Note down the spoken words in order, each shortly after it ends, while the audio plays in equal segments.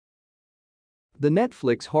The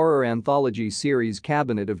Netflix horror anthology series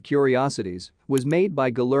Cabinet of Curiosities was made by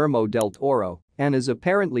Guillermo del Toro and is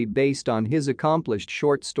apparently based on his accomplished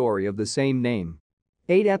short story of the same name.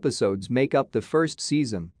 8 episodes make up the first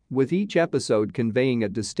season, with each episode conveying a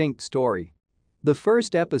distinct story. The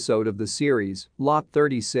first episode of the series, Lot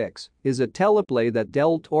 36, is a teleplay that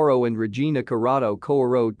Del Toro and Regina Corrado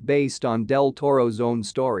co-wrote based on Del Toro's own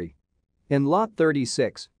story. In Lot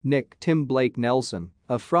 36, Nick Tim Blake Nelson,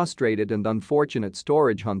 a frustrated and unfortunate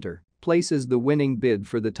storage hunter, places the winning bid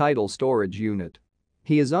for the title storage unit.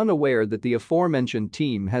 He is unaware that the aforementioned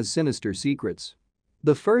team has sinister secrets.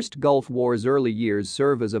 The first Gulf War's early years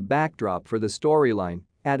serve as a backdrop for the storyline,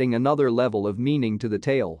 adding another level of meaning to the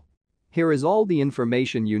tale. Here is all the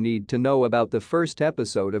information you need to know about the first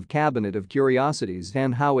episode of Cabinet of Curiosities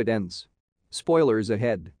and how it ends. Spoilers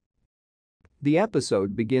ahead. The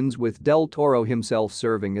episode begins with Del Toro himself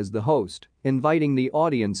serving as the host, inviting the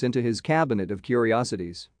audience into his Cabinet of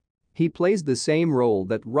Curiosities. He plays the same role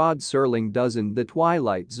that Rod Serling does in The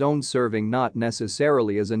Twilight Zone, serving not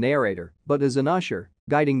necessarily as a narrator, but as an usher,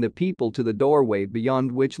 guiding the people to the doorway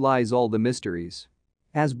beyond which lies all the mysteries.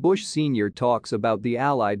 As Bush Sr. talks about the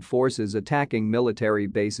Allied forces attacking military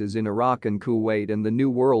bases in Iraq and Kuwait and the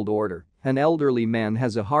New World Order, an elderly man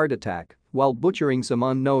has a heart attack while butchering some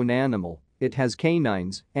unknown animal. It has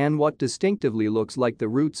canines and what distinctively looks like the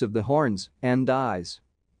roots of the horns and eyes.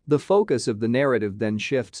 The focus of the narrative then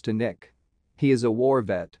shifts to Nick. He is a war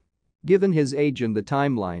vet. Given his age and the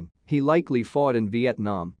timeline, he likely fought in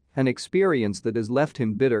Vietnam, an experience that has left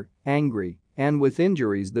him bitter, angry, and with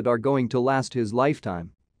injuries that are going to last his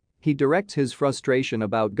lifetime. He directs his frustration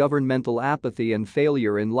about governmental apathy and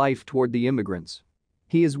failure in life toward the immigrants.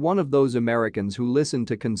 He is one of those Americans who listen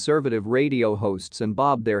to conservative radio hosts and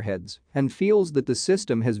bob their heads and feels that the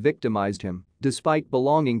system has victimized him, despite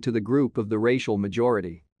belonging to the group of the racial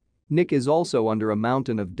majority. Nick is also under a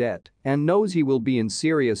mountain of debt and knows he will be in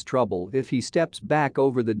serious trouble if he steps back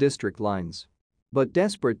over the district lines. But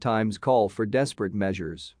desperate times call for desperate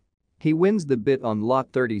measures. He wins the bit on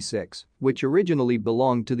Lot 36, which originally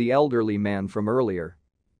belonged to the elderly man from earlier.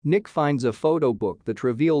 Nick finds a photo book that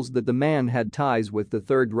reveals that the man had ties with the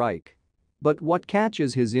Third Reich. But what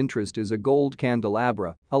catches his interest is a gold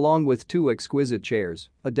candelabra, along with 2 exquisite chairs,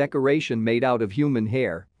 a decoration made out of human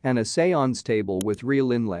hair, and a seance table with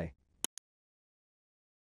real inlay.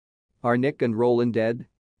 Are Nick and Roland dead?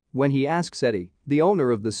 When he asks Eddie, the owner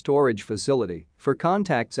of the storage facility, for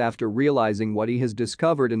contacts after realizing what he has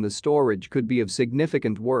discovered in the storage could be of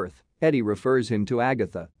significant worth, Eddie refers him to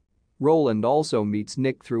Agatha. Roland also meets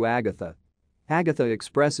Nick through Agatha. Agatha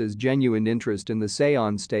expresses genuine interest in the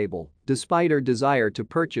seance table, despite her desire to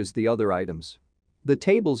purchase the other items. The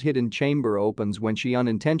table's hidden chamber opens when she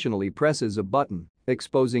unintentionally presses a button,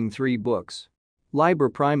 exposing 3 books. Liber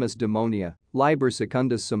Primus Daemonia, Liber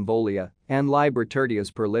Secundus Symbolica, and Liber Tertius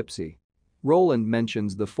Perlipsi. Roland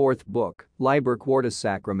mentions the 4th book, Liber Quartus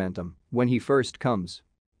Sacramentum, when he first comes.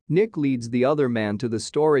 Nick leads the other man to the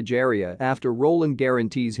storage area after Roland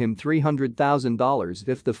guarantees him $300,000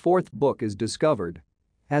 if the 4th book is discovered.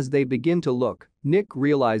 As they begin to look, Nick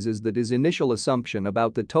realizes that his initial assumption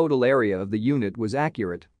about the total area of the unit was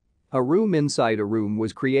accurate. A room inside a room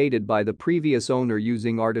was created by the previous owner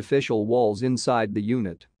using artificial walls inside the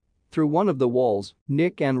unit. Through one of the walls,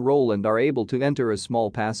 Nick and Roland are able to enter a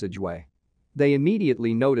small passageway. They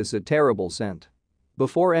immediately notice a terrible scent.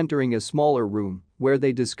 Before entering a smaller room, where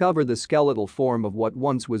they discover the skeletal form of what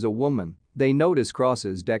once was a woman, they notice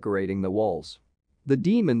crosses decorating the walls. The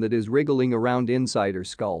demon that is wriggling around inside her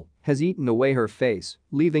skull has eaten away her face,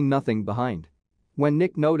 leaving nothing behind. When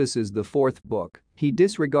Nick notices the 4th book, he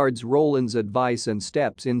disregards Roland's advice and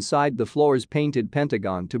steps inside the floor's painted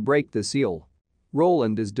pentagon to break the seal.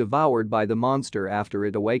 Roland is devoured by the monster after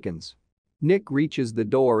it awakens. Nick reaches the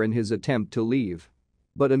door in his attempt to leave.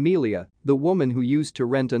 But Amelia, the woman who used to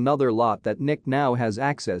rent another lot that Nick now has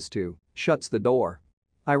access to, shuts the door.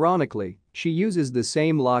 Ironically, she uses the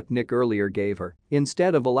same lock Nick earlier gave her,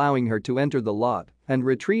 instead of allowing her to enter the lot and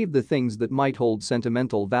retrieve the things that might hold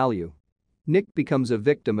sentimental value. Nick becomes a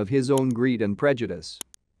victim of his own greed and prejudice.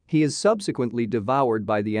 He is subsequently devoured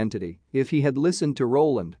by the entity. If he had listened to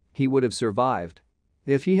Roland, he would have survived.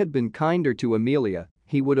 If he had been kinder to Amelia,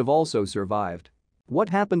 he would have also survived. What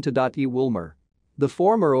happened to E. Wilmer? The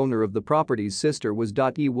former owner of the property's sister was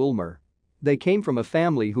E. Wilmer. They came from a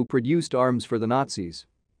family who produced arms for the Nazis.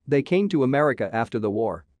 They came to America after the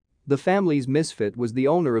war. The family's misfit was the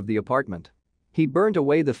owner of the apartment. He burnt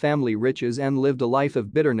away the family riches and lived a life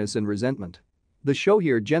of bitterness and resentment. The show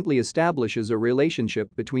here gently establishes a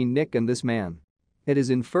relationship between Nick and this man. It is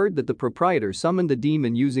inferred that the proprietor summoned the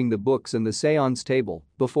demon using the books and the seance table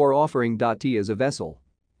before offering tea as a vessel.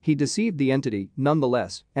 He deceived the entity,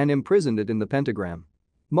 nonetheless, and imprisoned it in the pentagram.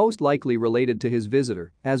 Most likely related to his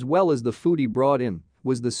visitor, as well as the food he brought in,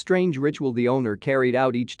 was the strange ritual the owner carried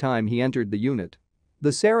out each time he entered the unit.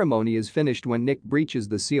 The ceremony is finished when Nick breaches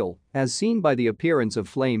the seal, as seen by the appearance of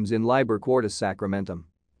flames in Liber Quartus Sacramentum.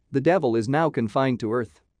 The devil is now confined to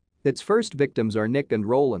Earth. Its first victims are Nick and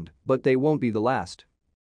Roland, but they won't be the last.